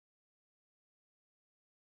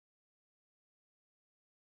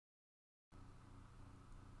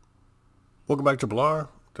Welcome back to Blar.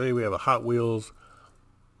 Today we have a Hot Wheels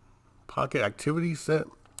Pocket Activity set.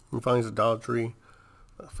 You can find these at Dollar Tree.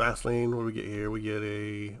 Fast Lane, what do we get here? We get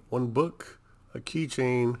one book, a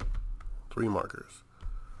keychain, 3 markers.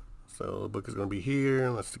 So the book is going to be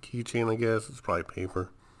here. That's the keychain, I guess. It's probably paper.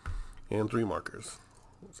 And 3 markers.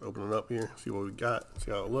 Let's open it up here, see what we got,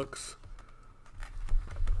 see how it looks.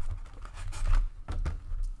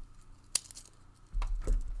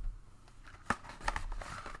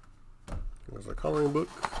 There's a coloring book.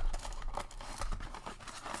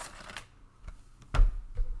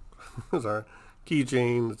 There's our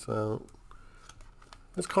keychain.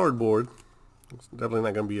 It's cardboard. It's definitely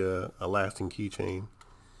not going to be a lasting keychain.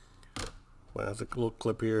 Well, has a little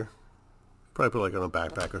clip here. Probably put like on a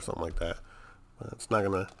backpack or something like that. But it's not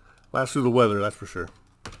going to last through the weather, that's for sure.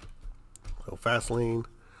 So Fast Lane.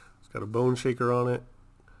 It's got a bone shaker on it.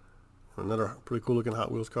 Another pretty cool looking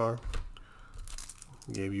Hot Wheels car.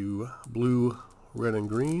 Gave you blue, red, and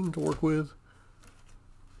green to work with,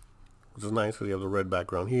 which is nice because you have the red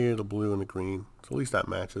background here, the blue and the green. So at least that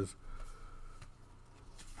matches.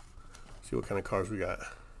 See what kind of cars we got.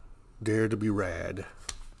 Dare to be rad.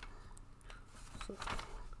 So,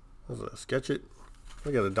 there's a Sketch It.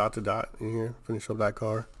 We got a dot to dot in here. Finish up that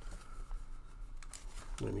car.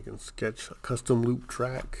 And then you can sketch a custom loop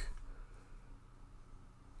track.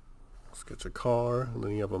 Sketch a car, and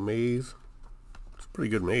then you have a maze. It's a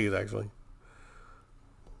pretty good maze, actually.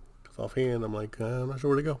 Because offhand, I'm like, I'm not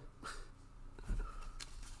sure where to go.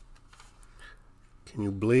 Can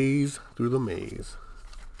you blaze through the maze?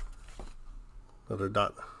 Another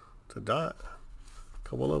dot to dot. A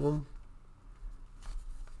couple of them.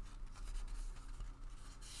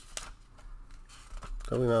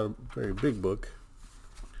 Definitely not a very big book.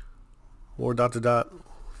 More dot to dot.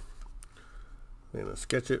 And a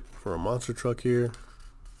Sketch It for a monster truck here.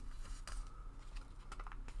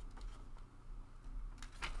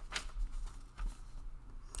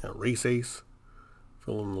 Got Race Ace,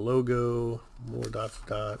 fill in the logo, more dots to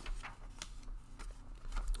dot,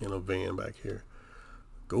 and a van back here.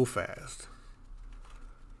 Go Fast.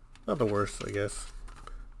 Not the worst, I guess.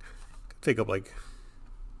 Could take up like,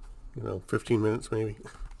 15 minutes maybe.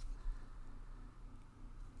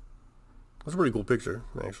 That's a pretty cool picture,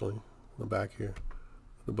 actually, in the back here.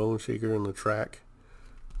 The bone shaker and the track.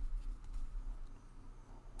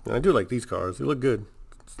 And I do like these cars. They look good.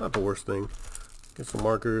 It's not the worst thing. Get some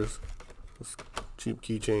markers, this cheap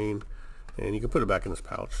keychain, and you can put it back in this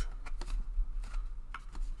pouch.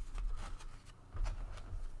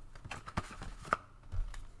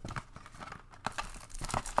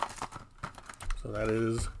 So that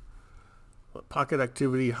is a Pocket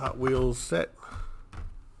Activity Hot Wheels set.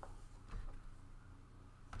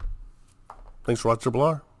 Thanks for watching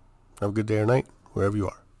Blar. Have a good day or night, wherever you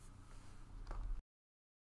are.